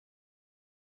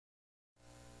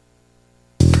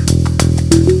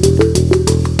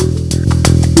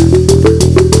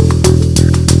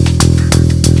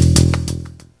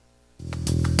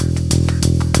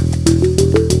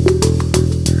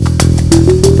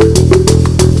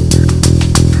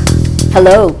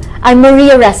Hello, I'm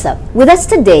Maria Ressa. With us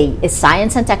today is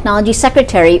Science and Technology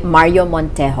Secretary Mario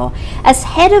Montejo. As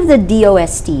head of the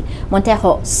DOST,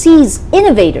 Montejo sees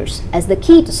innovators as the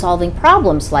key to solving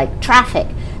problems like traffic,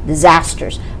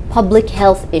 disasters, public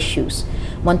health issues.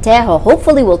 Montejo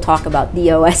hopefully will talk about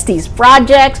DOST's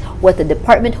projects, what the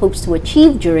department hopes to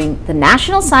achieve during the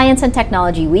National Science and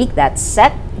Technology Week that's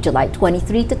set July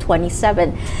 23 to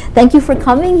 27. Thank you for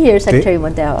coming here, Secretary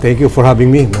Montejo. Thank you for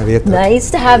having me, Marietta. Nice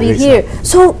to have you here.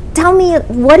 So tell me,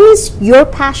 what is your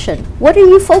passion? What are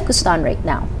you focused on right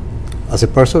now? As a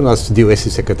person, as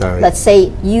DOST Secretary. Let's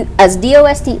say you, as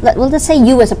DOST, let's say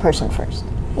you as a person first.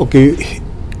 Okay,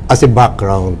 as a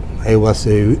background, I was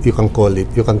a, you can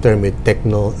term it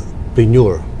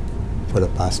technopreneur for the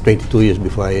past 22 years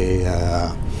before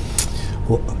I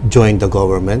joined the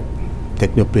government.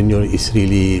 Technopreneur is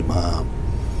really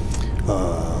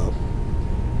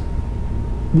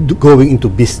going into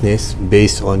business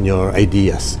based on your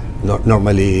ideas,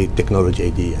 normally technology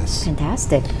ideas.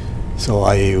 Fantastic. So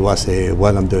I was I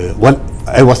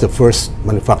was the first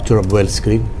manufacturer of well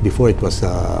screen. Before it was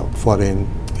foreign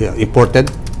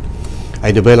imported.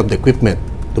 I developed the equipment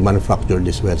to manufacture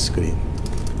this well screen,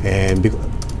 and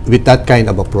with that kind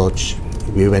of approach,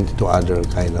 we went into other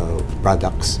kind of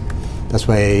products. That's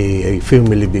why I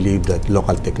firmly believe that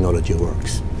local technology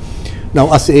works.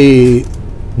 Now, as a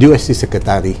DOST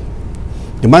Secretary,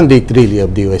 the mandate really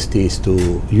of DOST is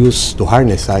to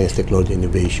harness science, technology,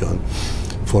 innovation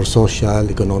for social,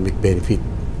 economic benefit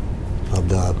of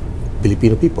the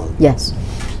Filipino people. Yes.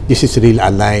 This is really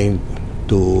aligned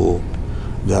to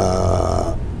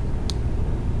the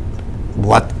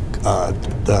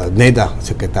NEDA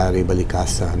Secretary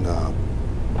Balikasan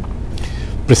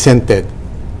presented,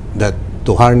 that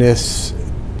to harness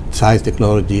science,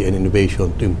 technology, and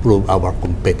innovation to improve our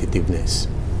competitiveness.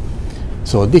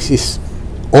 So this is,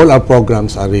 all our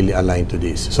programs are really aligned to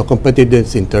this. So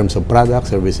competitiveness in terms of products,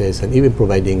 services, and even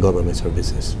providing government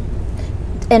services.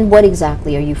 And what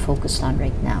exactly are you focused on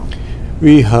right now?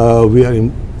 We are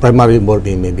primarily involved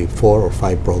in maybe 4 or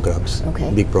 5 programs,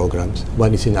 big programs.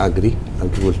 One is in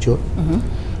agriculture,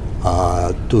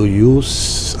 to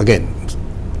use, again,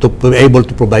 to be able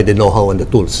to provide the know-how and the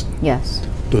tools. Yes.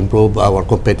 To improve our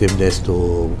competitiveness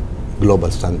to global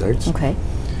standards. Okay.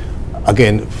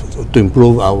 Again, to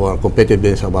improve our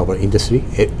competitiveness of our industry,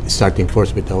 starting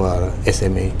first with our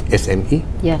SME.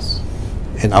 Yes.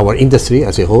 And our industry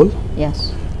as a whole.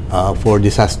 Yes. For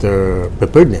disaster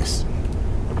preparedness.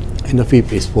 And the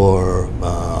fifth is for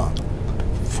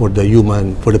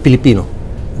the Filipino,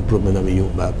 improvement of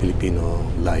the Filipino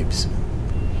lives,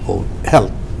 or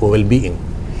health, or well-being.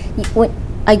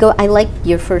 I like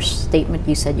your first statement.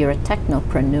 You said you're a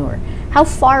technopreneur. How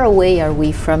far away are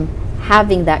we from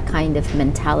having that kind of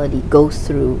mentality go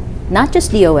through not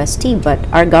just DOST but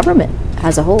our government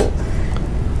as a whole?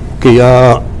 Okay,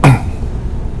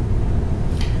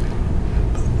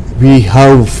 we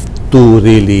have to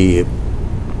really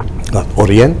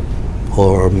orient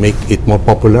or make it more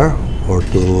popular, or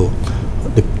to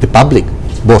the public,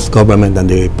 both government and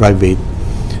the private,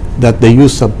 that the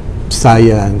use of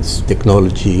science,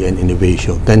 technology, and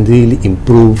innovation can really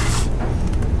improve,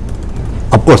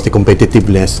 of course, the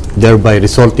competitiveness, thereby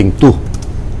resulting to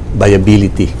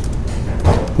viability.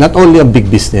 Not only a big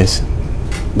business,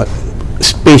 but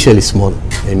especially small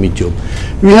and medium.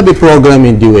 We have a program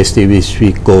in DOST which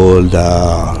we call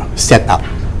Setup.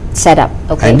 Setup,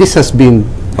 okay. And this has been,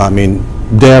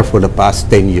 there for the past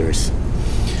 10 years.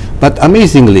 But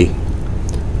amazingly,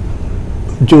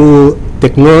 due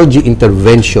technology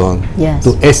intervention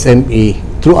to SME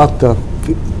throughout the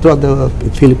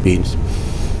Philippines,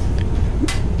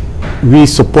 we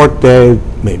supported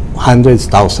hundreds,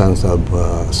 thousands of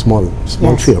small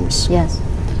firms. Yes.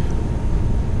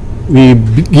 We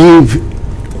give,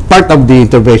 part of the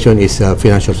intervention is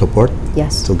financial support.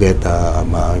 Yes. To get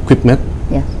equipment.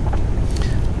 Yes.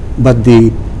 But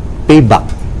the payback,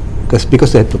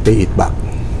 because they have to pay it back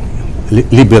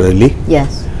liberally.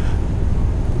 Yes.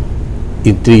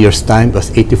 In 3 years' time,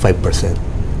 was 85%.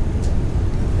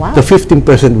 Wow. The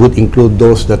 15% would include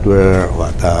those that were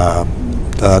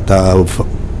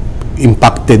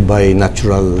impacted by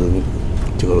natural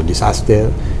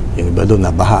disaster, yung iba doon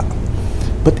nabaha.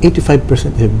 But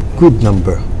 85% is a good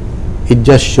number. It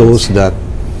just shows that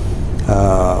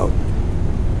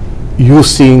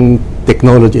using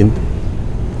technology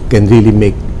can really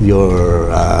make your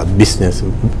business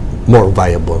more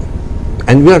viable.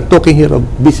 And we are talking here of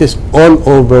business all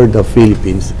over the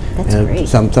Philippines. That's great.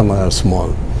 Some are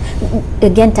small.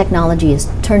 again, technology is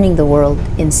turning the world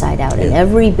inside out, and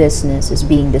every business is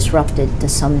being disrupted to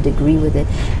some degree with it.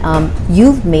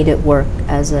 You've made it work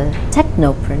as a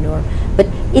technopreneur, but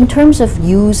in terms of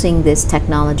using this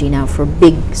technology now for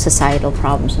big societal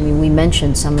problems, I mean, we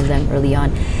mentioned some of them early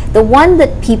on. The one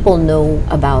that people know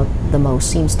about the most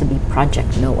seems to be Project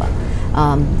NOAA.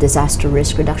 Disaster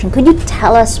risk reduction. Could you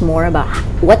tell us more about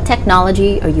what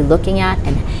technology are you looking at,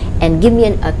 and give me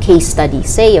a case study,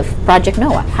 say, of Project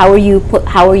NOAA? How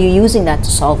are you using that to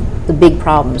solve the big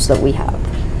problems that we have?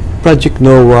 Project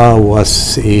NOAA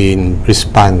was in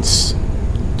response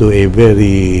to a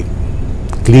very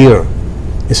clear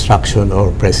instruction of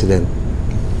our president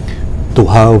to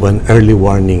have an early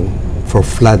warning for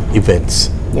flood events.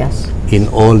 Yes. In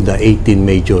all the 18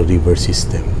 major river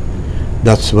systems.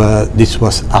 That's why this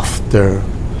was after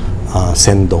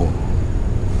Sendong,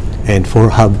 and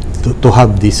to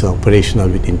have this operational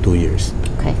within 2 years.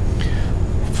 Okay.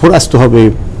 For us to have a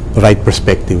right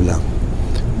perspective lang,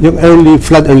 yung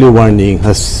flood early warning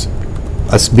has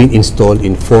been installed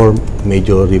in 4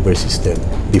 major river systems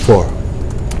before,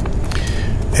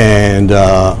 and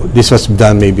this was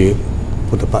done maybe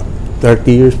for the past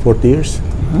 30 years, 40 years.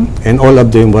 And all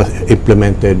of them was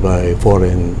implemented by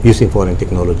using foreign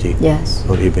technology, yes,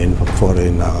 or even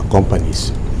foreign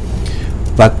companies.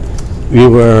 But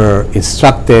we were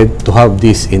instructed to have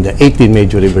this in the 18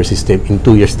 major river system in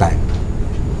 2 years' time.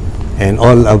 And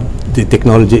all of the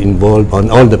technology involved,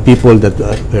 and all the people that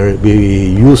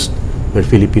we used were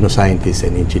Filipino scientists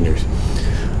and engineers.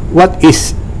 What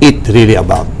is it really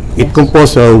about? Yes. It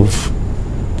composed of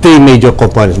 3 major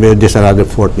components. Maybe there's another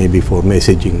 4th maybe for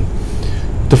messaging.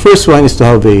 The first one is to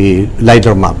have a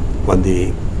LiDAR map on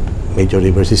the major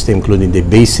river system, including the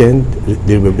basin,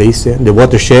 the river basin, the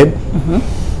watershed,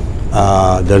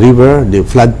 the river, the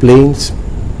floodplains.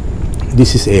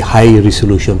 This is a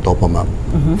high-resolution topo map,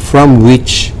 from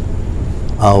which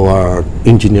our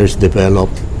engineers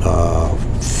developed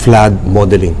flood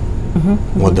modeling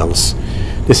models.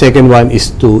 The second one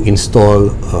is to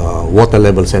install water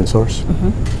level sensors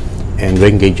and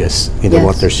rain gauges in the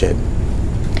watershed.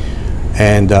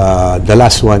 And the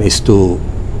last one is to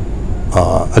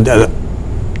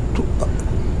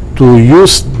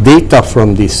use data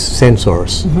from these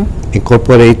sensors,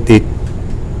 incorporate it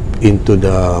into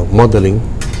the modeling,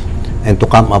 and to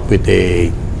come up with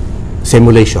a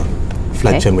simulation,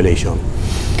 flood simulation.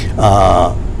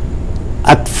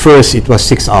 At first, it was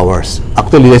 6 hours.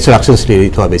 Actually, the instructions really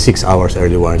to have a 6 hours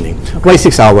early warning. Why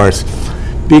 6 hours?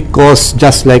 Because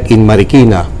just like in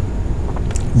Marikina,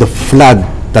 the flood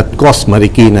that caused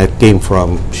Marikina came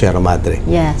from Sierra Madre.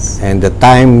 Yes. And the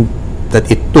time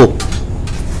that it took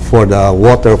for the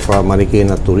water from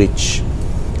Marikina to reach,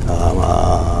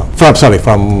 from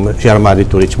Sierra Madre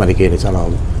to reach Marikina is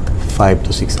around 5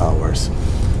 to 6 hours.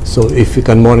 So if we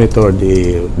can monitor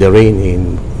the rain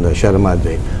in the Sierra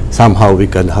Madre, somehow we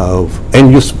can have,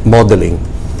 and use modeling,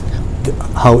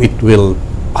 how it will,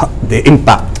 the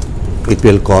impact it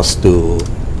will cause to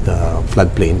the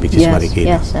floodplain, which is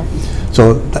Marikina. Yes,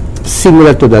 so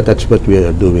similar to that, that's what we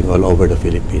are doing all over the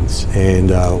Philippines.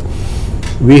 And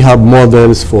we have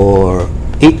models for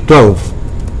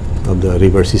 12 of the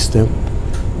river system.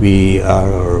 We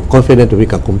are confident that we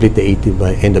can complete the 80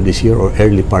 by end of this year or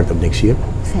early part of next year.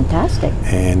 Fantastic.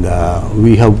 And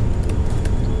we have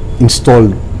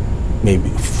installed maybe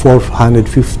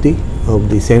 450 of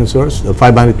the sensors, the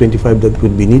 525 that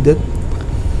would be needed.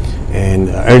 And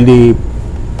early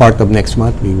part of next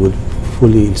month, we would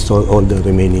fully install all the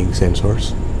remaining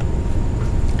sensors.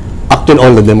 Actually,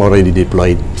 all of them already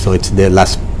deployed, so it's the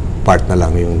last part na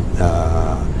lang yung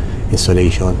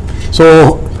installation.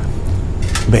 So,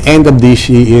 by end of this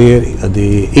year,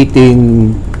 the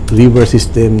 18 river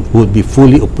system would be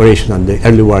fully operational. The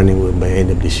early warning will by end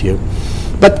of this year.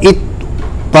 But it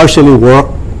partially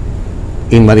worked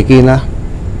in Marikina,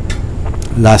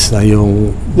 last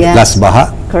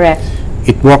baha. Correct.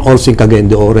 It worked also in Cagayan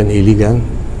de Oro and Iligan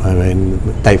when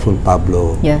Typhoon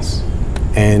Pablo. Yes.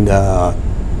 And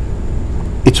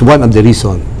it's one of the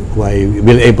reasons why we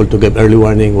were able to give early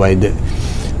warning, why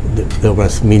there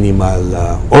was minimal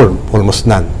or almost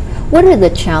none. What are the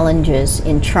challenges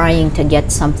in trying to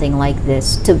get something like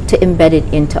this to embed it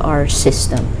into our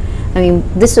system? I mean,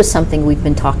 this was something we've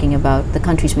been talking about, the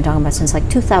country's been talking about since like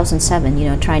 2007, you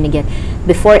know, trying to get,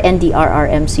 before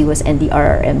NDRRMC was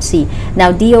NDRRMC.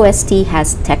 Now DOST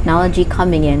has technology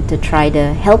coming in to try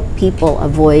to help people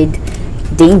avoid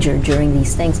danger during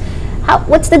these things.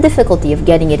 What's the difficulty of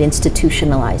getting it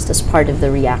institutionalized as part of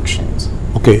the reactions?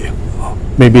 Okay,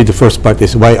 maybe the first part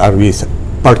is why are we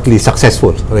partly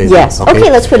successful? Right? Yes,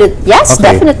 okay, let's put it, yes,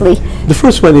 okay. Definitely. The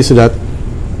first one is that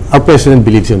our president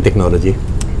believes in technology,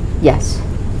 Yes.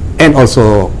 and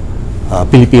also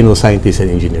Filipino scientists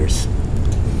and engineers.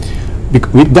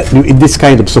 With this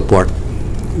kind of support,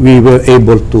 we were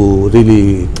able to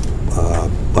really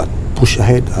push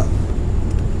ahead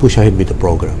with the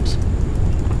programs,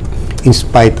 in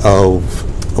spite of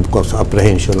course,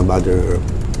 apprehension of other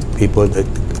people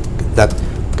that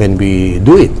can we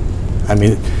do it. I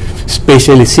mean,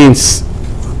 especially since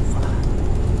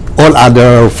all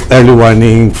other early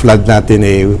warning flood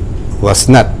natin was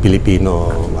not Filipino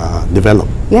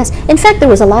developed. Yes. In fact, there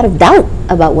was a lot of doubt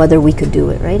about whether we could do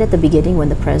it, right, at the beginning when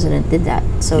the president did that.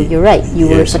 So you're right. You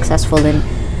were Yes. successful in...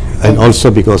 And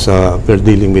also because we're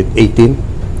dealing with 18,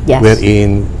 Yes.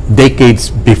 wherein decades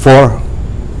before,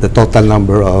 the total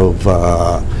number of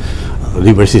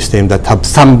river system that have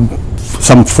some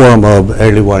form of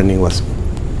early warning was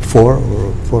four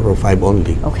or five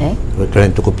only. Okay. We're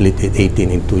trying to complete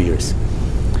 18 in 2 years.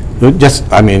 It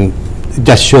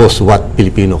just shows what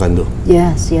Filipino can do.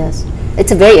 Yes, yes.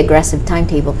 It's a very aggressive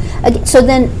timetable. So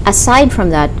then, aside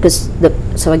from that, because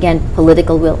so again,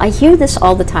 political will. I hear this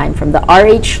all the time, from the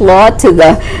RH law to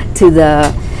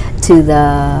the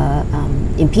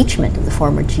impeachment of the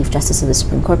former Chief Justice of the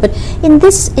Supreme Court. But in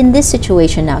this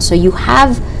situation now, so you've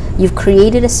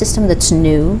created a system that's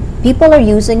new. People are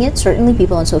using it. Certainly,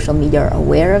 people on social media are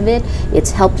aware of it.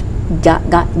 It's helped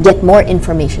get more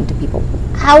information to people.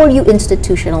 How are you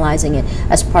institutionalizing it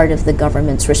as part of the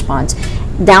government's response,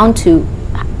 down to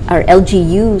our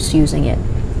LGUs using it?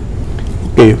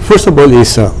 Okay, first of all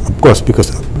is, of course,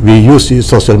 because we use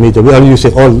social media, we are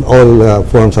using all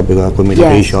forms of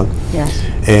communication. Yes.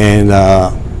 And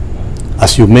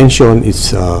as you mentioned,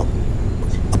 it's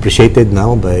appreciated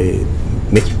now by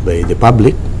the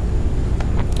public.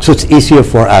 So it's easier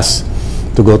for us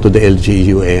to go to the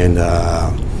LGU and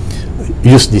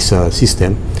use this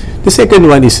system. The second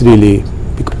one is really,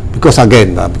 because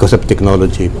again, because of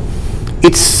technology,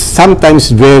 it's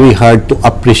sometimes very hard to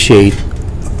appreciate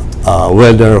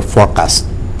weather forecast,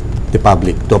 the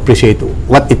public, to appreciate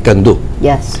what it can do.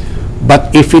 Yes.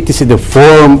 But if it is in the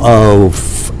form of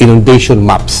inundation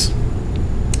maps,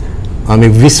 I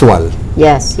mean visual,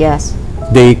 Yes, yes.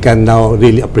 they can now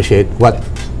really appreciate what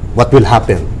will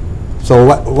happen. So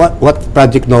what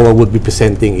Project NOAA would be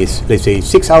presenting is, let's say,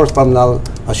 6 hours from now,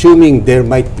 assuming there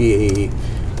might be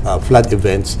a flood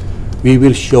events, we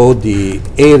will show the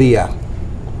area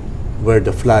where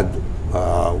the flood,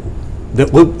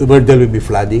 where there will be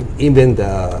flooding, even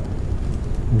the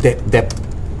depth,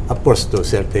 of course, to a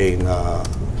certain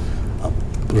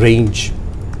range.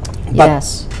 But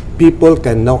Yes. people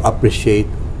can now appreciate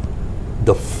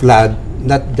the flood,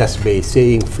 not just by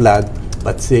saying flood,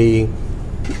 but saying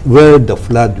where the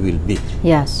flood will be.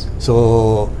 Yes.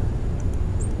 So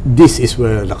this is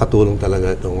where nakatulong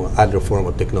talaga itong other form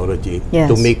of technology, Yes.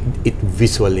 to make it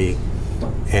visually,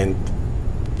 and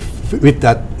with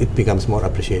that it becomes more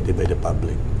appreciated by the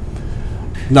public.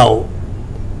 Now,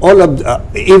 all of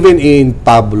even in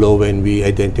Pablo, when we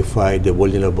identified the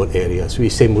vulnerable areas, we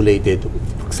simulated,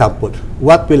 for example,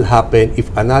 what will happen if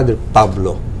another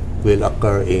Pablo will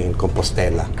occur in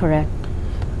Compostela. Correct.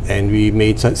 And we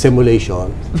made some simulation,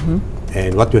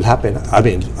 and what will happen, I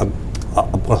mean,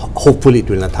 hopefully it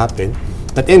will not happen,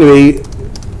 but anyway,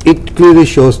 it clearly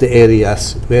shows the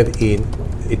areas wherein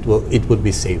it would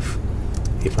be safe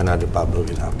if another Pablo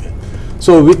will happen.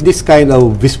 So with this kind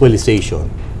of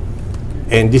visualization,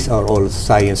 and these are all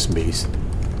science-based,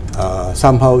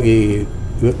 somehow the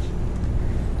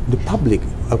public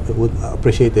would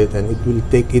appreciate it, and it will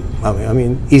take it, I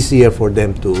mean, easier for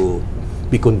them to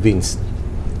be convinced.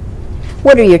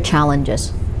 What are your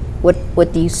challenges? What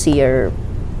do you see are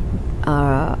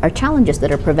challenges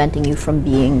that are preventing you from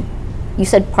being, you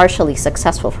said partially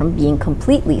successful, from being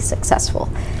completely successful?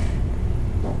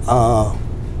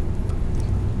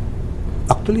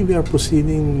 Actually, we are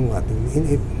proceeding.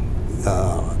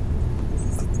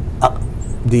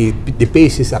 The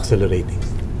pace is accelerating.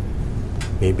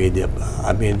 Maybe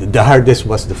the hardest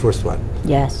was the first one.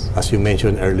 Yes. As you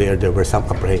mentioned earlier, there were some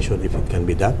apprehension if it can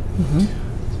be done.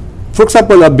 For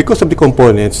example, because of the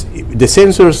components, the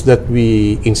sensors that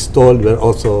we installed were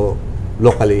also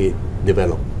locally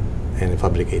developed and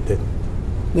fabricated.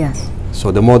 Yes.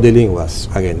 So the modeling was,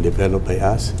 again, developed by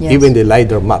us. Yes. Even the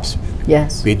LiDAR maps,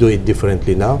 Yes. we do it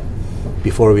differently now.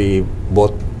 Before we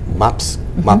bought maps,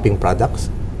 mapping products,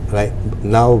 right?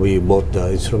 Now we bought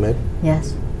the instrument,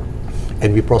 Yes.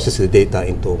 and we process the data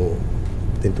into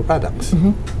products.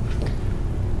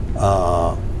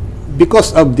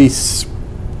 Because of this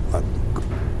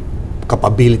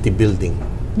capability building,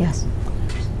 Yes.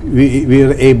 we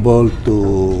are able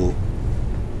to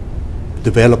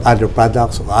develop other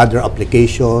products or other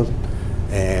applications.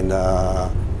 And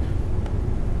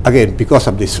again, because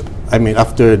of this, I mean,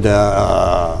 after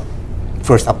the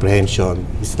first apprehension,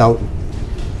 it's now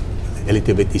a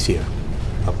little bit easier.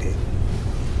 Okay.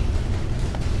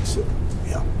 So,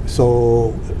 yeah.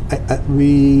 So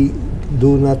we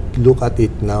do not look at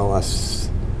it now as,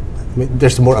 I mean,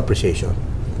 there's more appreciation.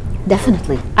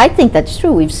 Definitely. I think that's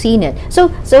true. We've seen it. So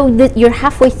that you're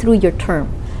halfway through your term,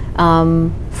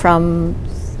 from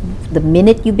the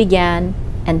minute you began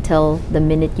until the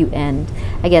minute you end.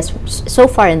 I guess so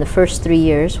far in the first 3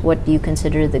 years, what do you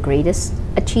consider the greatest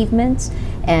achievements,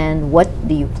 and what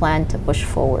do you plan to push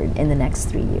forward in the next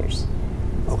 3 years?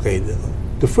 Okay,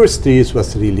 the first 3 years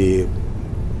was really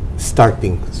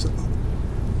starting. So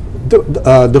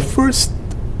the first,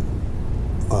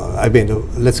 I mean,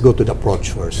 let's go to the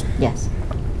approach first. Yes.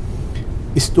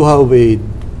 Is to have a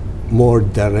more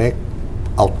direct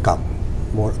outcome,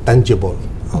 more tangible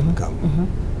outcome.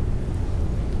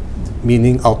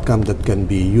 Meaning outcome that can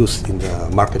be used in the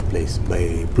marketplace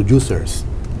by producers,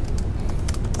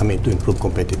 I mean, to improve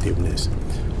competitiveness.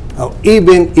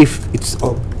 Even if it's,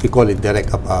 we call it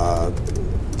direct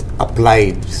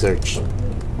applied research,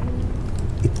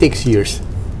 it takes years.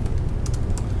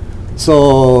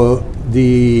 So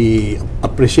the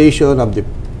appreciation of the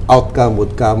outcome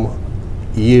would come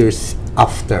years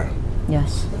after.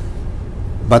 Yes.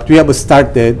 But we have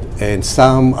started, and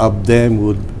some of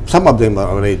them are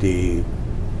already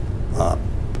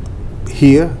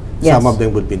here. Yes. Some of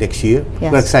them would be next year.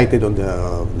 Yes. We're excited on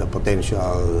the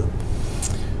potential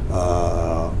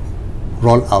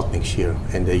rollout next year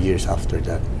and the years after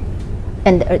that.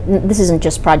 And this isn't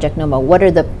just Project Noma. What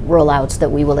are the rollouts that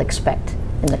we will expect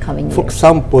in the coming years? For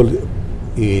example,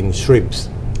 in shrimps.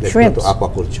 Let's go to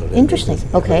aquaculture. Interesting.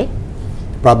 Okay.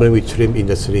 Problem with shrimp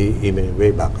industry even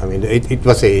way back. I mean, it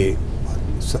was a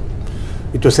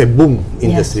boom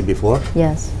industry before.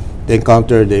 Yes. They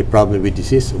encountered a problem with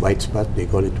disease, white spot. They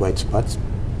call it white spots.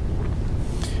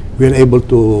 We are able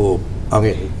to,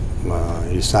 again,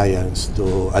 use science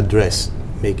to address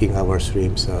making our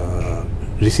shrimps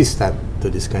resistant to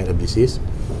this kind of disease.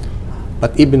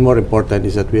 But even more important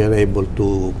is that we are able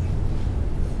to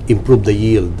improve the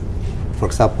yield. For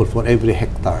example, for every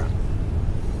hectare,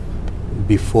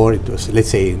 before it was, let's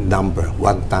say, number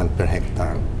 1 ton per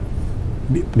hectare.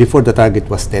 Before the target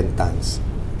was 10 tons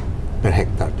per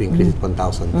hectare, to increase it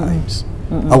 1,000 times,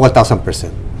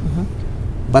 1,000%.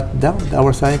 But now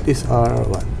our scientists are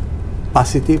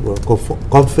positive or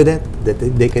confident that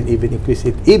they can even increase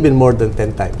it even more than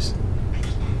 10 times.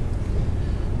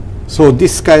 So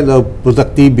this kind of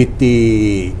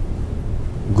productivity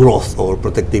growth or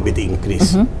productivity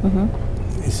increase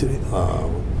is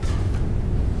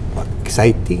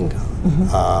exciting,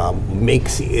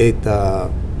 makes it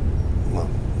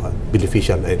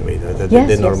beneficial anyway,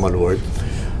 the normal word.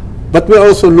 But we're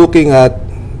also looking at,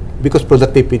 because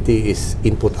productivity is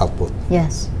input-output.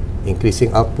 Yes.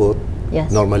 Increasing output,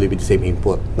 normally with the same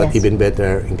input, but even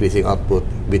better, increasing output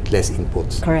with less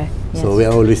inputs. Correct. So we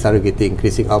are always targeting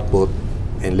increasing output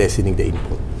and lessening the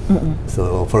input.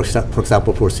 So for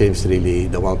example, for shrimps, really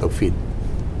the amount of feed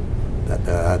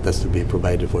that has to be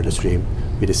provided for the shrimp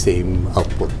with the same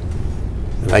output.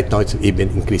 Right now, it's even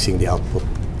increasing the output.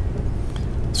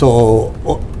 So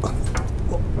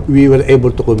we were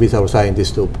able to convince our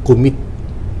scientists to commit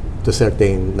to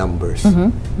certain numbers.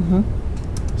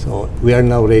 So we are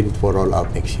now ready for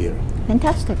rollout next year.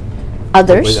 Fantastic.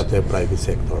 Others? With the private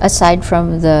sector. Aside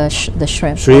from the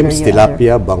shrimp? Shrimps,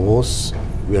 tilapia, bangus.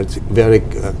 We are very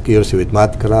curious with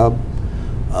mud crab,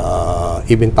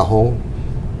 even tahong.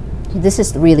 This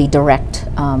is really direct,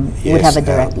 would have a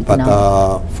direct economic.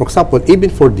 But for example, even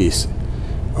for this,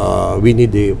 we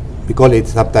need we call it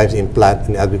sometimes in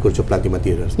agriculture planting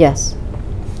materials. Yes.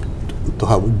 To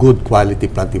have good quality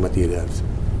planting materials.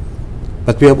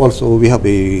 But we have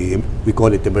we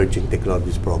call it emerging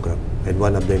technologies program, and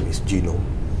one of them is genome.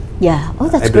 Yeah. Oh,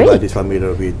 that's Everybody's great.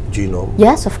 familiar with genome.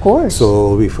 Yes, of course.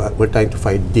 So we're trying to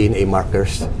find DNA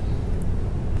markers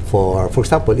for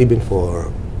example, even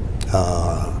for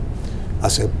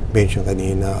as I mentioned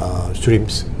kanina,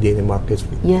 shrimps, DNA markers.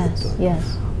 Yes, yes.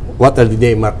 What are the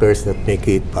DNA markers that make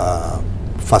it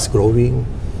fast growing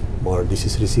or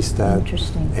disease resistant?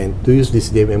 Interesting. And to use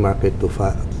this DNA marker to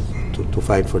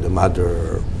find for the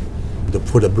mother,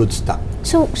 for the brood stock.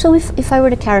 So if I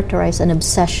were to characterize an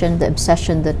obsession, the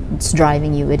obsession that's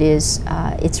driving you,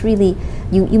 it's really,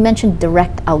 you mentioned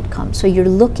direct outcome. So you're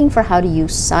looking for how to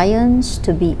use science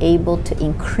to be able to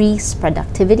increase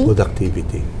productivity?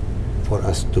 Productivity, for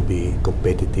us to be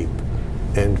competitive.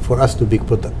 And for us to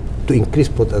increase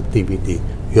productivity,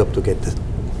 you have to get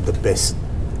the best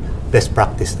best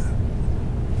practice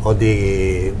or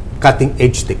the cutting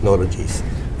edge technologies,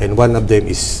 and one of them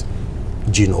is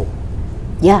genome.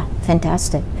 Yeah,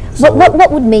 fantastic. So-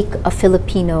 What would make a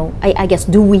Filipino, I guess,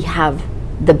 do we have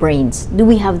the brains? Do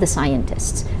we have the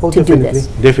scientists to do this?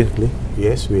 Definitely,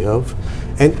 yes, we have.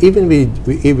 And even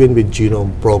with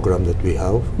genome program that we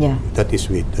have, Yeah. that is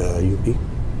with UP,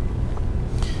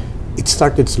 it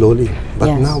started slowly, but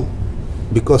Yes. now,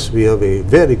 because we have a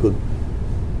very good,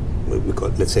 we call,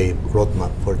 let's say,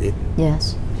 roadmap for it,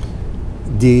 Yes.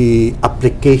 the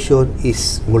application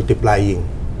is multiplying.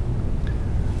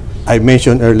 I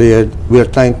mentioned earlier, we are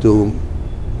trying to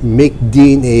make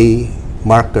DNA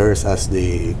markers as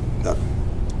the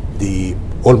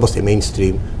almost a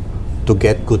mainstream to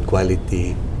get good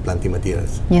quality planting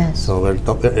materials. Yes. So we're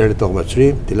earlier talking about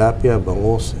shrimp, tilapia,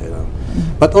 bangus,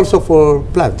 but also for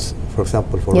plants. For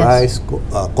example, for Yes. rice,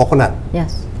 coconut,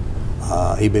 Yes.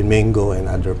 even mango and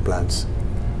other plants.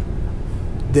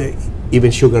 Even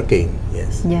sugar cane.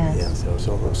 Yes. Yes. Yeah,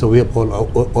 so we have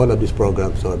all of these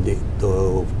programs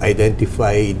to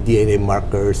identify DNA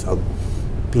markers of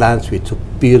plants with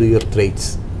superior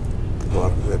traits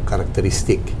or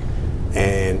characteristic,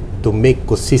 and to make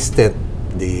consistent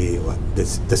the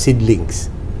seedlings.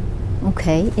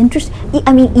 Okay, interesting.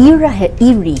 I mean,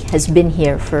 Erie has been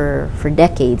here for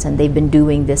decades, and they've been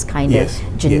doing this kind Yes,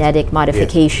 of genetic yes,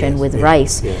 modification yes, with yes,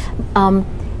 rice. yes.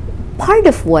 Part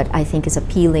of what I think is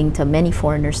appealing to many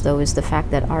foreigners, though, is the fact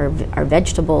that our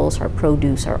vegetables, our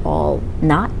produce, are all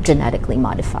not genetically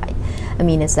modified. I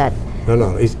mean, is that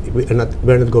No, we're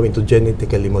not going to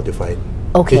genetically modified.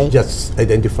 Okay. It's just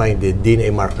identifying the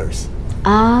DNA markers.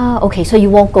 okay? So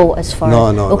you won't go as far. No,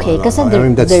 Okay, because no. I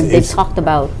mean, they've it's- talked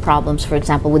about problems, for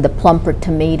example, with the plumper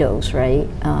tomatoes, right?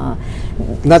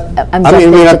 Not. I'm I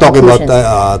mean, jumping we're to not talking about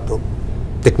conclusions.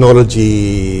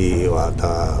 technology.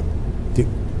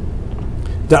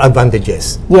 The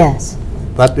advantages, Yes.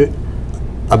 but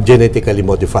of genetically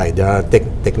modified, there are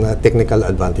technical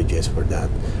advantages for that.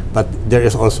 But there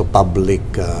is also public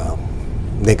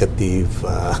negative.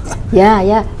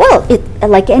 Yeah. Well, it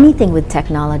like anything with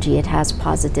technology, it has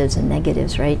positives and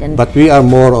negatives, right? And But we are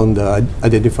more on the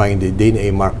identifying the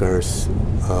DNA markers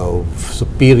of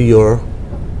superior,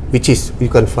 which is you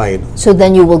can find. so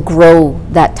then you will grow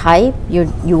that type. You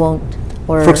won't,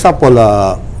 or For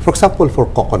example, for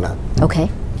coconut, okay.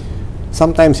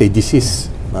 sometimes a disease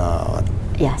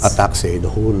Yes. attacks the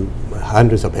whole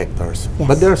hundreds of hectares. Yes.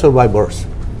 But there are survivors.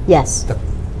 Yes.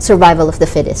 Survival of the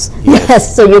fittest. Yes.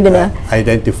 Yes. So you're gonna.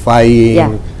 Identifying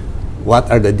Yeah. what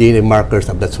are the DNA markers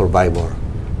of that survivor.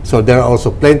 So there are also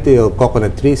plenty of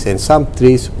coconut trees, and some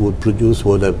trees would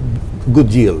a good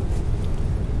yield.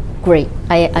 Great,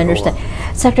 I understand.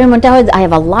 Secretary Montejo, I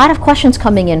have a lot of questions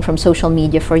coming in from social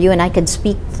media for you, and I could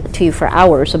speak to you for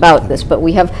hours about this, but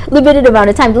we have limited amount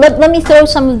of time. Let me throw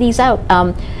some of these out.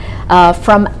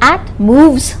 From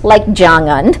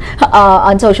 @moveslikejangan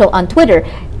on Twitter,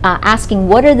 asking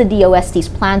what are the DOST's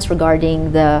plans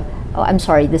regarding the. Oh, I'm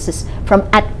sorry. This is from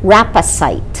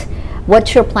 @rapasite.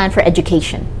 What's your plan for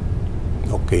education?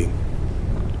 Okay.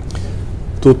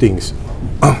 Two things.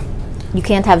 You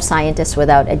can't have scientists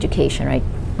without education, right?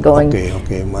 Going.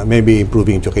 Okay. Maybe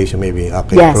improving education, maybe.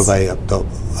 Okay. Yes. Provide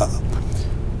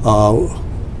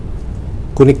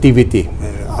connectivity,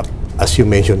 as you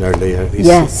mentioned earlier,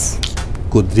 Yes.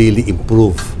 could really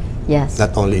improve Yes.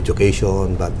 not only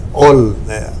education but all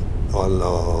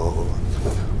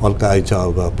kinds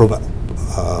of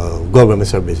government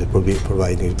services,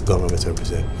 providing government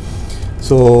services.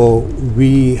 So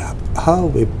we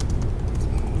have a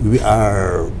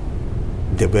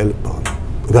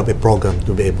program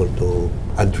to be able to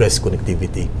address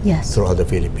connectivity Yes. throughout the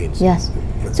Philippines. Yes.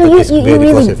 That So you is very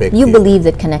really cost-effective. you believe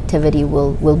that connectivity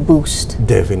will boost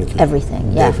Definitely.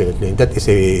 everything. Yeah. Definitely. That is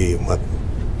a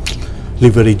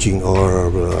leveraging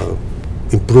or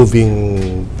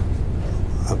improving,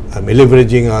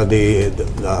 leveraging the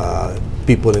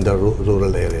people in the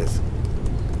rural areas.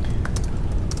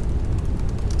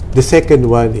 The second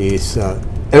one is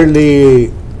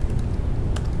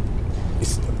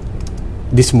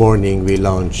this morning we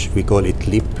call it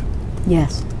LEAP.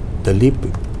 Yes. The LEAP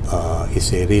is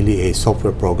really a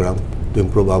software program to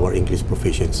improve our English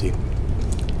proficiency.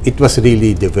 It was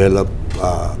really developed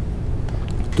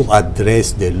to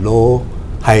address the low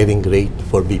hiring rate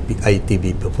for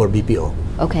BPO.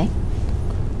 Okay.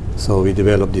 So we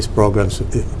developed these programs,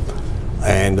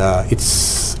 and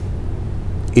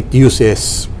it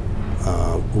uses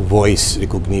voice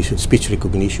recognition, speech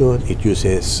recognition. It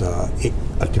uses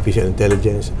artificial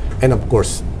intelligence, and of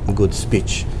course, good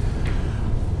speech.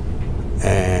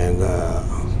 And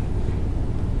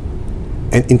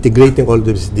And integrating all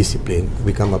this discipline,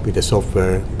 we come up with a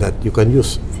software that you can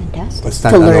use.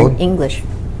 Fantastic. To learn English.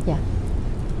 Yeah.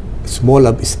 Small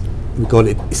lab is, we call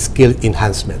it skill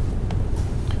enhancement.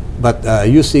 But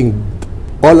using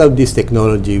all of this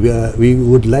technology, we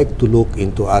would like to look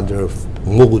into other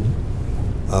mode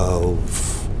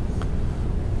of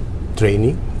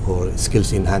training or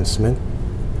skills enhancement.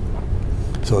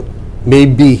 So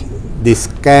maybe this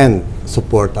can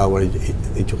support our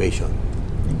education.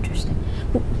 Interesting.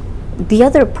 The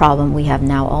other problem we have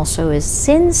now also is,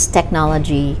 since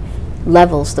technology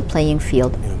levels the playing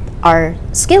field, our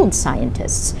skilled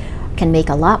scientists can make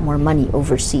a lot more money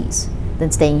overseas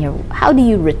than staying here. How do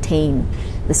you retain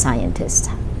the scientists?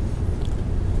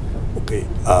 Okay.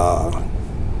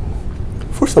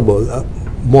 First of all,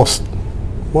 most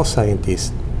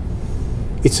scientists,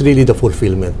 it's really the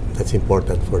fulfillment that's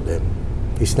important for them.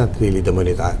 It's not really the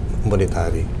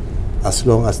monetary. As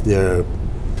long as the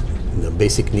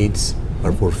basic needs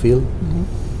are fulfilled,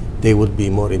 they would be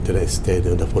more interested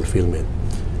in the fulfillment.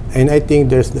 And I think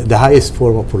there's the highest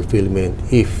form of fulfillment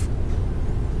if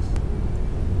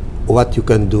what you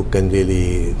can do can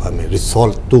really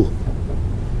result to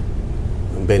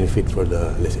benefit for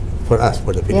us,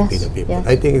 for the Filipino people. Yes.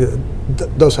 I think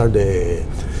those are the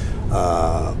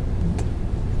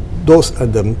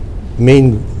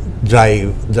main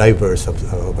drivers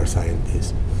of our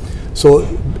scientists. So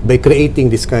by creating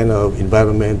this kind of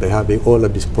environment, by having all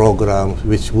of these programs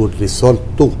which would result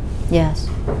to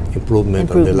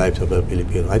improvement on the lives of the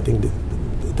Filipino, I think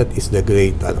that is the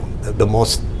great, the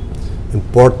most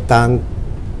important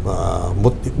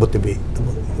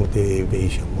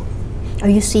motivation. Are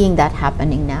you seeing that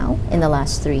happening now in the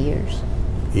last 3 years?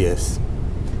 Yes.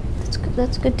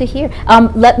 That's good to hear.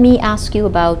 Let me ask you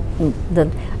about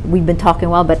we've been talking a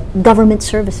while, but government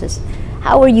services.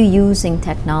 How are you using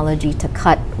technology to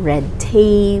cut red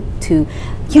tape?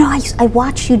 I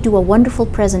watched you do a wonderful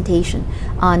presentation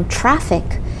on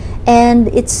traffic,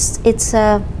 and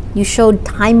you showed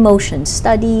time motion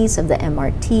studies of the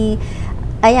MRT.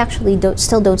 I actually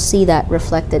still don't see that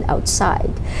reflected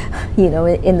outside,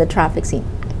 in the traffic scene.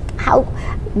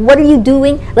 What are you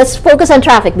doing? Let's focus on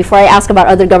traffic before I ask about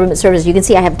other government services. You can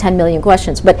see I have 10 million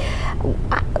questions, but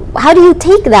how do you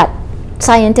take that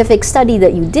scientific study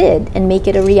that you did and make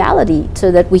it a reality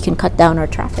so that we can cut down our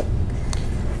traffic?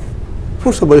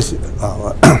 First of all, is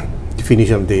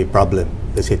definition of the problem.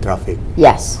 Let's say traffic.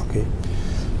 Yes. Okay.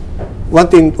 One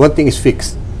thing is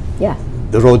fixed. Yeah.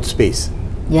 The road space.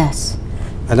 Yes.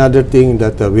 Another thing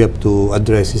that we have to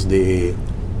address is the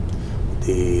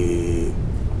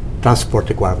transport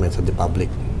requirements of the public,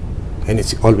 and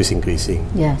it's always increasing.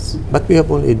 Yes. But we have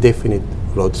only a definite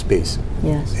road space.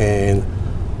 Yes. And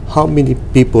how many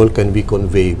people can we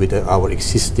convey with our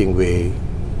existing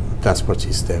transport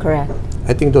system? Correct.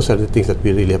 I think those are the things that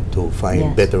we really have to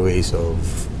find better ways of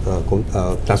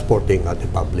transporting the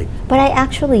public. But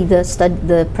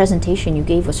the presentation you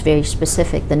gave was very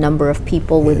specific. The number of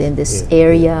people within this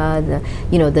area,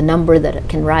 the number that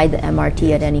can ride the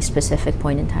MRT at any specific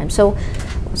point in time. So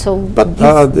you've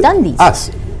done these.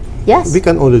 Us, yes, we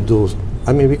can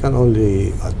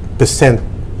only present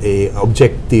a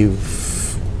objective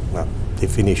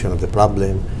definition of the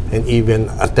problem and even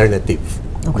alternative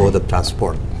mode of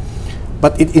transport.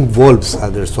 But it involves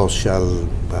other social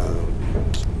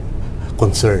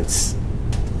concerns.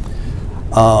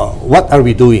 What are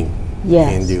we doing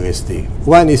in the UST?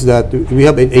 One is that we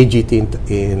have an AGT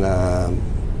in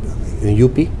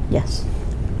UP. Yes.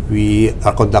 We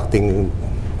are conducting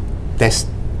tests.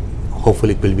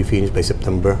 Hopefully it will be finished by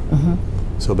September.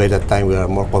 So by that time we are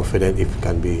more confident if it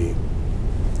can be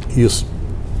used.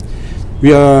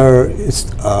 We are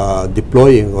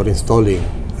deploying or installing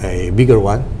a bigger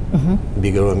one.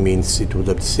 Bigger one means it would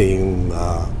have the same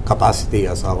capacity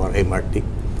as our MRT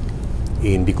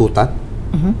in Bikutan,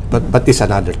 but it's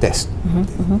another test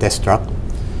track.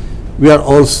 We are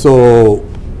also,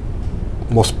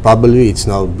 most probably it's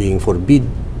now being forbid.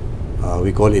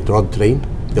 We call it road train,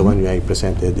 the one I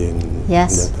presented in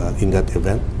that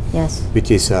event. Yes.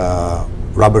 Which is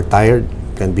rubber tired,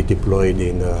 can be deployed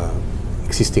in the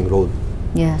existing road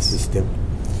system.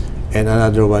 And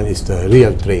another one is the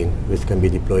real train, which can be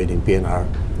deployed in PNR.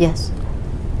 Yes.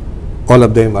 All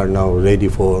of them are now ready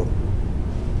for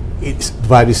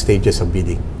various stages of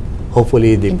bidding.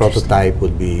 Hopefully the prototype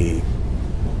would be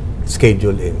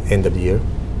scheduled in end of the year.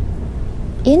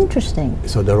 Interesting.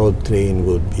 So the road train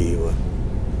would be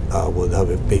would have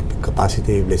a big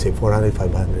capacity, let's say 400,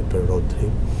 500 per road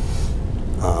train.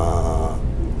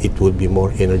 It would be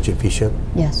more energy efficient.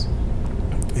 Yes.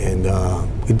 And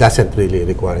it doesn't really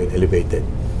require elevated.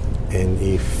 And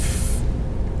if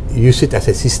use it as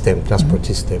a system, transport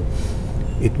system,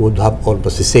 it would have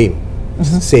almost the same.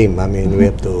 Same. I mean, we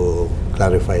have to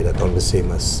clarify that almost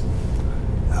same as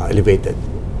elevated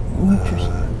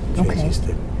train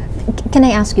system. Can I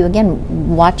ask you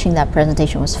again? Watching that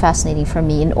presentation was fascinating for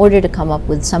me. In order to come up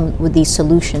with these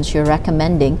solutions you're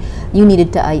recommending, you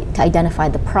needed to identify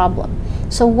the problem.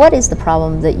 So, what is the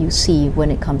problem that you see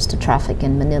when it comes to traffic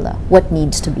in Manila? What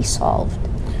needs to be solved?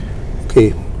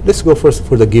 Okay, let's go first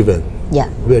for the given. Yeah.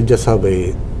 We just have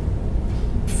a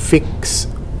fixed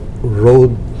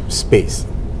road space.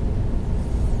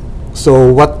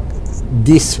 So what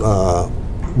this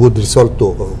would result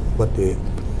to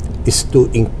is to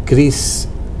increase,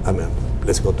 I mean,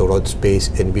 let's go to road space,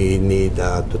 and we need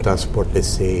to transport, let's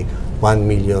say, 1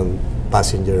 million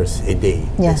passengers a day.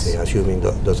 Yes. Let's say, assuming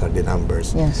those are the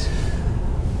numbers. Yes.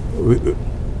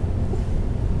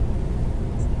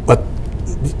 But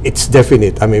it's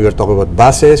definite. I mean, we're talking about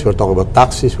buses, we're talking about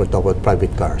taxis, we're talking about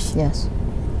private cars. Yes.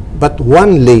 But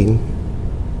one lane,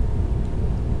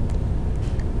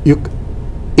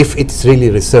 if it's really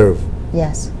reserved,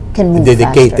 Yes. Can move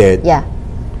dedicated, faster. Yeah.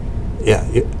 yeah,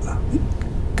 you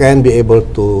can be able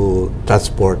to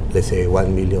transport, let's say,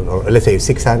 1 million, or let's say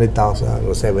 600,000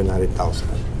 or 700,000.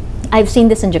 I've seen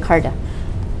this in Jakarta.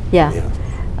 Yeah. Yeah.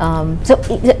 So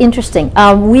interesting.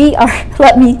 We are.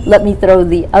 Let me throw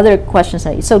the other questions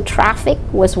at you. So traffic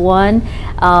was one.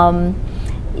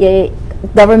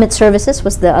 Government services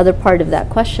was the other part of that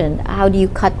question. How do you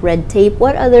cut red tape?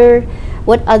 What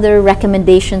other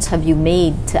recommendations have you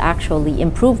made to actually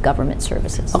improve government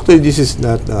services? Actually, this is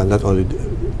not only.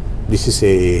 This is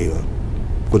a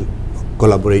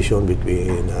collaboration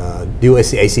between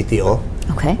DOST ICTO,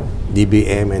 Okay.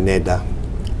 DBM, and NEDA.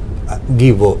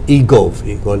 EGOV,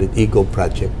 we call it EGOV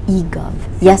project. eGov.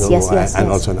 Yes, EGOV, yes, yes, and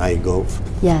yes. also an iGov.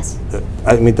 Yes.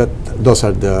 I mean those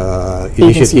are the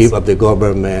Agencies. initiative of the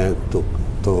government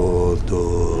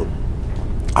to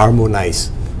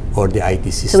harmonize all the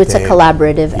IT system. So it's a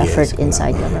collaborative effort Yes,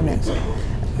 inside collaborative, government.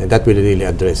 yes. And that will really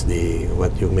address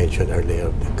what you mentioned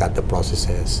earlier, cut the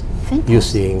processes, Fantastic.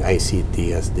 using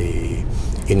ICT as the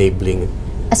enabling.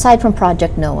 Aside from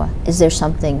Project NOAA, is there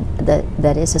something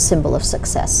that is a symbol of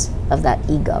success of that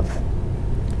eGov?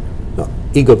 No,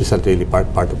 EGOV is not really part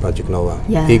of Project NOAA.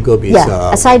 Yeah. EGOV is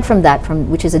aside from that,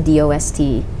 which is a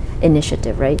DOST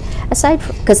initiative, right? Aside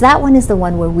from, because that one is the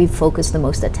one where we've focused the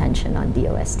most attention on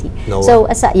DOST. NOAA. So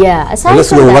aside Well, let's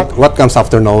from go. that, What comes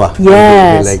after NOAA?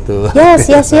 yes, We like to yes,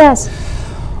 yes, yes.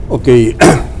 Okay.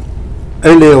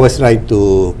 Earlier I was trying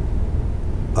to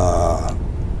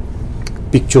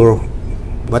picture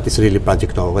what is really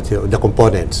Project NOAA, what's the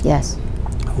components. Yes.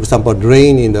 For example,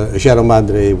 rain in the Sierra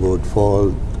Madre would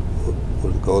go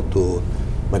to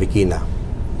Marikina.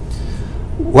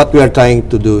 What we are trying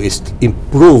to do is to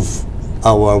improve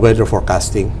our weather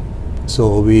forecasting.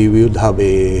 So we would have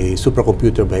a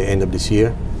supercomputer by end of this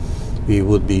year. We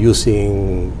would be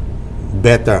using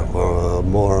better or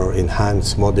more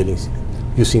enhanced modeling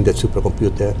using that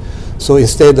supercomputer. So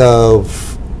instead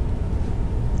of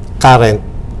current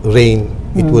rain,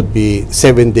 it would be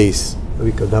 7 days.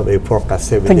 We could have a forecast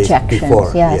 7 days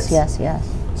before. Yes, yes, yes.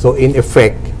 So in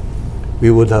effect, we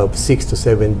would have 6 to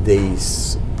 7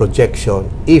 days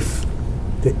projection if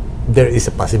there is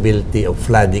a possibility of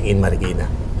flooding in Marikina.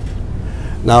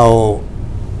 Now,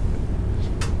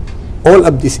 all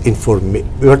of this information,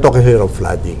 we are talking here of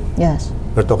flooding. Yes.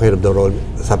 We're talking here of the role,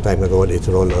 sometime ago, it's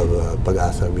the role of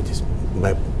Pag-asa, which is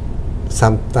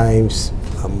sometimes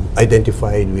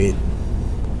identified with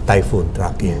typhoon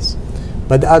tracking. Yes.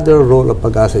 But the other role of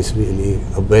Pag-asa is really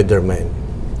a weatherman.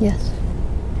 Yes.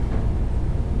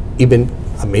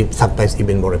 Sometimes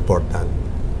even more important.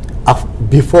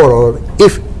 Before or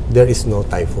if there is no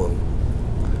typhoon,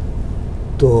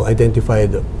 to identify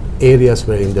the areas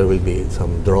wherein there will be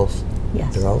some drought.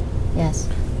 Yes. Yes.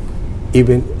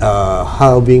 Even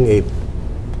having a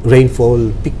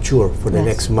rainfall picture for the Yes.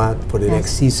 next month, for the Yes.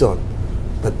 next season,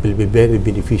 that will be very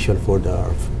beneficial for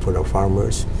the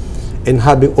farmers. And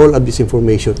having all of this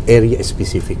information area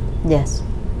specific. Yes.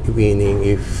 Meaning,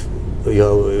 if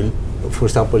for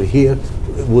example, here,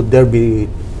 would there be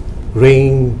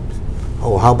rain,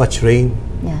 or how much rain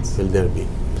Yes. will there be?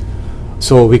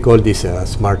 So we call this a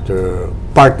smarter,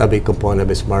 part of a component of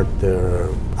a smarter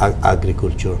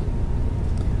agriculture.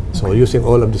 So using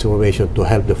all of this information to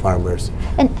help the farmers.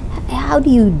 And how do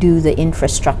you do the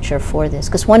infrastructure for this?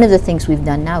 Because one of the things we've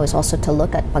done now is also to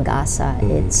look at Pag-asa.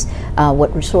 It's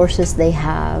what resources they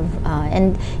have.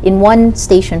 And in one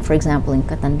station, for example, in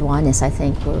Catanduanes, I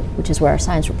think, which is where our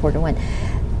science reporter went,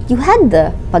 you had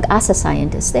the Pag-asa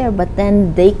scientists there, but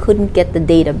then they couldn't get the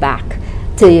data back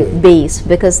to base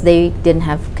because they didn't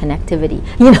have connectivity.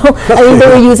 You know, I mean, they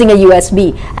were using a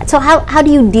USB. So how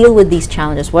do you deal with these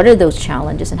challenges? What are those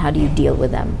challenges, and how do you deal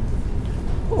with them?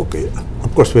 Okay,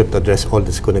 of course we have to address all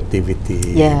this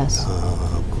connectivity Yes.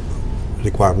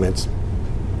 Requirements,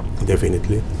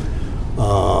 definitely.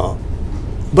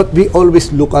 But we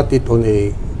always look at it on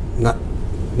a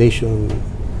national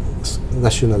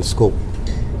scope.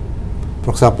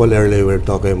 For example, earlier we were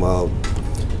talking about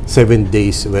 7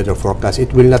 days weather forecast.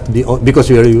 It will not be, because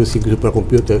we are using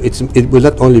supercomputer, it will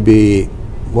not only be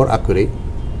more accurate,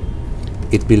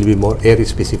 it will be more area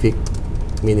specific,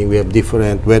 meaning we have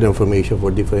different weather information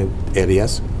for different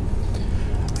areas.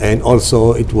 And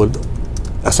also it would,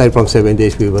 aside from 7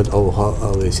 days, we would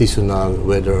have a seasonal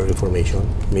weather information,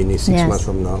 meaning 6 Yes. months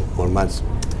from now or months.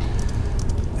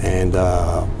 And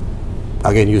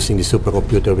again, using the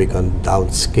supercomputer, we can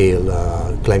downscale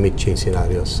climate change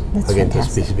scenarios again to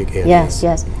specific areas. Yes,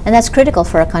 yes. And that's critical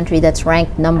for a country that's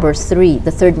ranked number 3,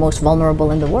 the third most vulnerable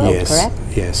in the world, Yes, correct?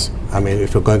 yes. I mean,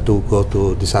 if we're going to go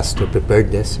to disaster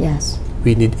preparedness, Yes.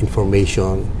 we need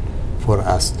information for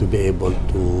us to be able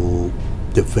to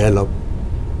develop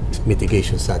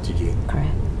mitigation strategy. Correct.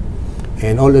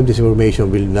 And all of this information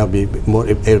will now be more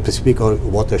area specific or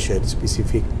watershed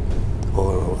specific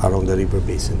or around the river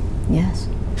basin. Yes,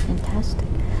 fantastic.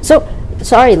 So,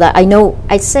 sorry, I know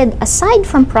I said aside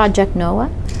from Project NOAA,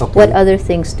 Okay. what other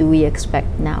things do we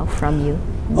expect now from you?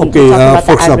 Okay, you talked about for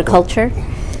the example, agriculture.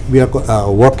 We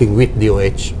are working with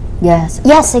DOH. Yes,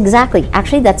 yes, exactly.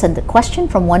 Actually, that's a question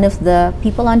from one of the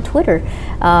people on Twitter.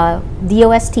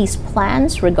 DOST's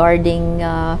plans regarding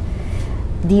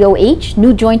DOH,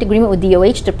 new joint agreement with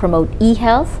DOH to promote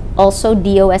e-health, also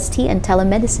DOST and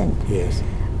telemedicine. Yes.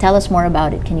 Tell us more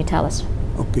about it. Can you tell us?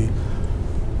 Okay.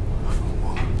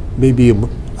 Maybe,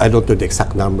 I don't know the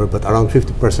exact number, but around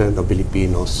 50% of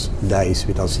Filipinos dies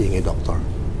without seeing a doctor.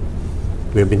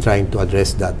 We've been trying to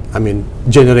address that. I mean,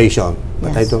 generation,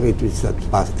 but I Yes. don't think it's that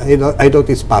possible. I don't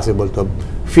think it's possible to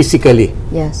physically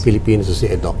Yes. Filipinos to see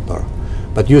a doctor.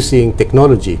 But using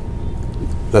technology,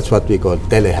 that's what we call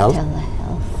telehealth.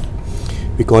 Telehealth.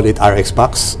 We call it RX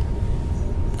Box,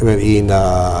 wherein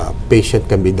a patient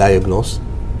can be diagnosed.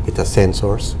 It has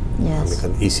sensors, Yes. like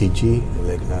an ECG,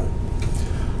 like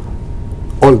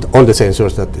all the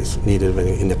sensors that is needed when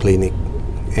in the clinic,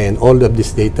 and all of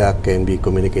this data can be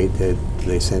communicated to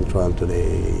the central to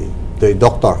the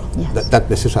doctor. Yes. Not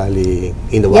necessarily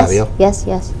in the Yes, barrio. yes,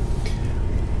 yes.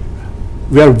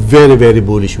 We are very, very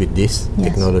bullish with this Yes.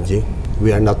 technology.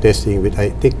 We are now testing with, I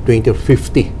think, 20 or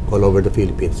 50 all over the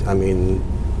Philippines. I mean,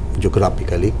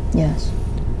 geographically. Yes.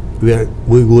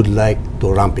 We would like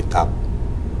to ramp it up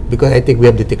because I think we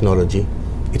have the technology.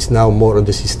 It's now more on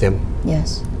the system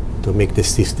Yes. to make the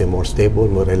system more stable,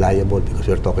 more reliable, because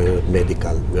we're talking about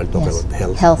medical, we're talking Yes. about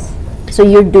health. Health. So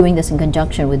you're doing this in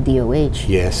conjunction with DOH.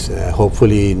 Yes,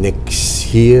 hopefully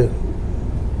next year,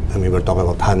 I mean, we're talking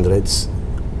about hundreds,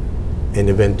 and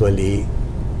eventually,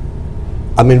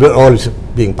 I mean, we're always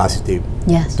being positive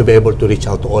Yes. to be able to reach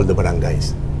out to all the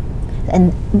barangays.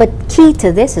 But key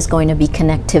to this is going to be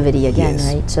connectivity again,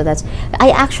 Yes. right? So that's,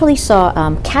 I actually saw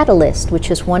Catalyst,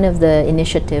 which is one of the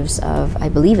initiatives of, I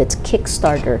believe it's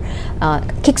Kickstarter.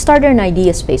 Kickstarter and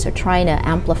Idea Space are trying to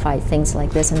amplify things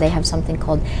like this, and they have something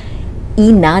called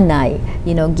e-nanay,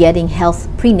 you know, getting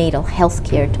prenatal health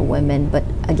care to women, but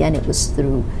again, it was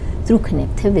through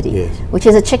connectivity, Yes. which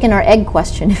is a chicken or egg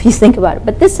question if you think about it.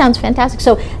 But this sounds fantastic.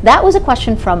 So that was a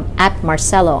question from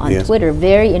 @Marcelo on Yes. Twitter,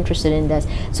 very interested in this.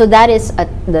 So that is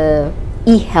the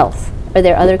e-health. Are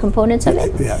there other components of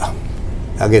it? Yeah,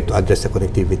 again, to address the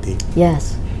connectivity.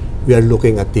 Yes. We are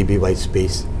looking at TB white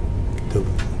space.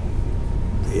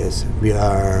 Yes, we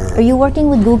are. Are you working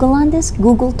with Google on this?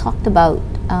 Google talked about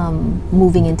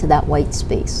moving into that white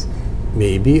space.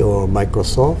 Maybe, or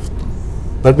Microsoft.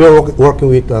 But we are working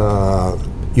with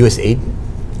USAID.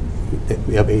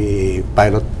 We have a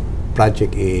pilot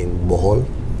project in Bohol.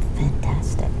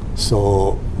 Fantastic.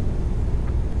 So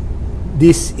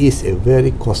this is a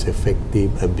very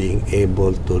cost-effective being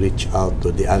able to reach out to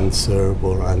the unserved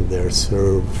or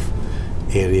underserved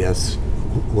areas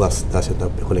who doesn't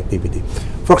have connectivity.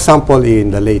 For example,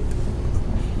 in the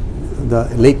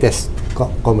latest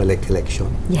COMELEC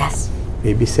election, Yes.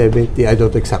 maybe 70, I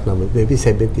don't know exact number, maybe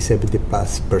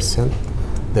 70+%,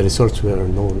 the results were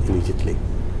known immediately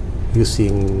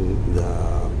using the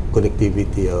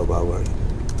connectivity of our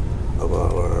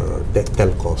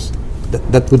telcos.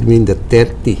 That would mean that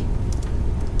 30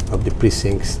 of the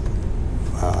precincts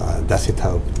doesn't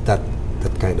have that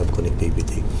kind of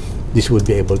connectivity. This would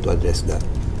be able to address that.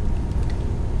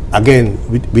 Again,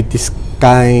 with this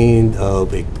kind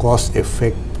of a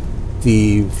cost-effective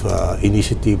positive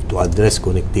initiative to address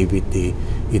connectivity.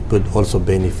 It would also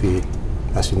benefit,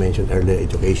 as you mentioned earlier,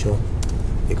 education,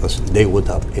 because they would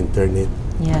have internet.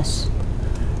 Yes.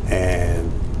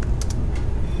 And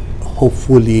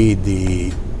hopefully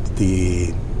the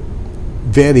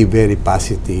very, very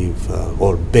positive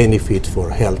or benefit for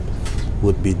health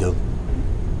would be the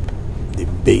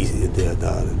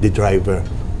driver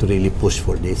to really push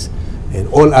for this. And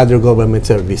all other government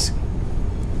service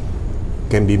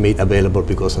can be made available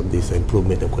because of this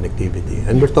improvement of connectivity.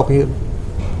 And we're talking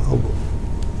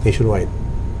nationwide.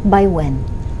 By when?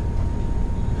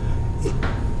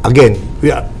 Again,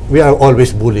 we are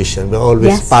always bullish and we're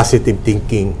always Yes. positive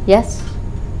thinking. Yes.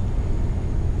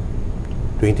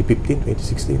 2015,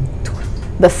 2016?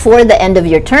 Before the end of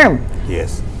your term.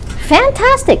 Yes.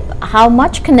 Fantastic. How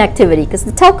much connectivity? Because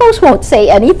the telcos won't say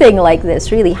anything like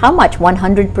this, really. How much?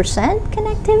 100%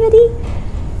 connectivity?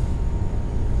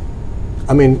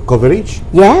 I mean, coverage?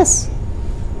 Yes.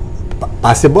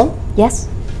 Possible? Yes.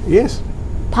 Yes.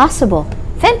 Possible.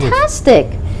 Fantastic.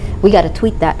 We got to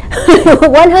tweet that.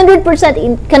 100%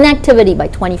 in connectivity by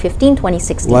 2015,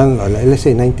 2016. Let's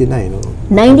say 99.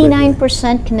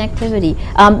 99% connectivity.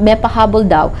 May pahabol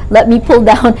daw. Let me pull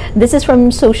down. This is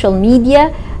from social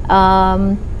media.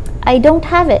 I don't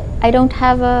have it. I don't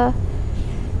have a...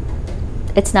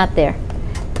 It's not there.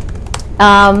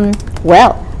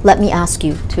 Well, let me ask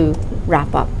you to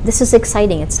wrap up. This is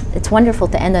exciting. It's wonderful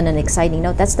to end on an exciting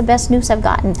note. That's the best news I've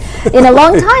gotten in a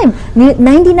long time.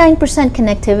 99%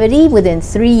 connectivity within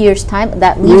 3 years' time.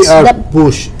 That leads. We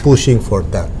are pushing for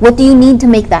that. What do you need to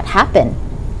make that happen?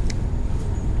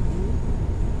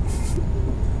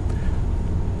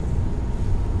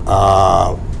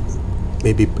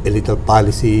 Maybe a little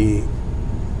policy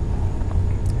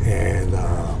and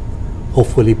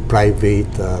hopefully private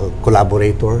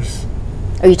collaborators.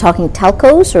 Are you talking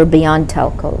telcos or beyond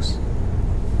telcos?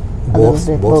 Both.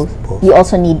 You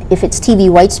also need, if it's TV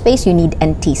white space, you need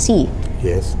NTC,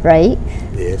 Yes. right?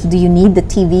 Yes. Do you need the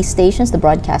TV stations, the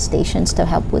broadcast stations, to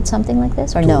help with something like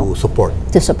this, or no? To support.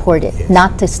 To support it, Yes.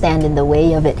 not to stand in the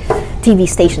way of it. TV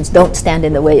stations don't stand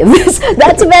in the way of this.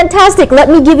 That's fantastic. Let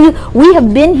me give you, we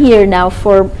have been here now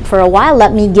for a while.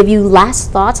 Let me give you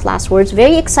last thoughts, last words.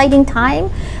 Very exciting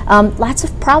time. Lots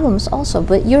of problems also,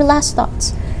 but your last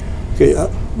thoughts. Okay,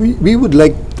 we would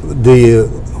like to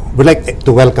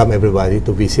welcome everybody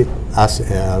to visit us.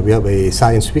 We have a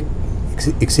Science Week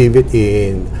exhibit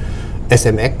in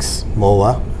SMX,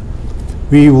 MOA.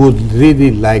 We would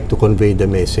really like to convey the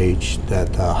message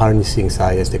that harnessing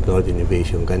science, technology,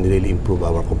 innovation can really improve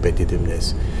our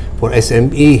competitiveness. For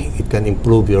SME, it can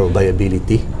improve your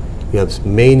viability. We have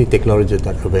many technologies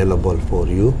that are available for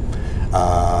you.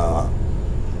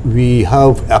 We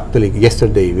have actually,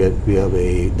 yesterday, we have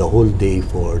the whole day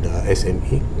for the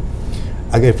SME.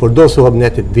 Again, for those who have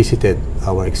not yet visited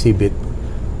our exhibit,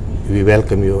 we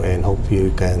welcome you and hope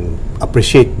you can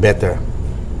appreciate better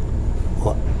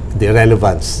the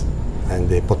relevance and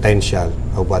the potential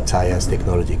of what science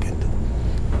technology can do.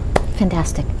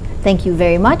 Fantastic. Thank you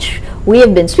very much. We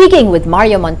have been speaking with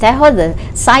Mario Montejo, the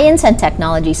Science and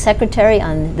Technology Secretary,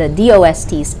 on the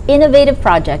DOST's innovative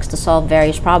projects to solve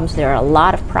various problems. There are a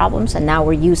lot of problems, and now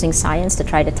we're using science to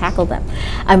try to tackle them.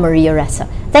 I'm Maria Ressa.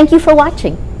 Thank you for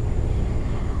watching.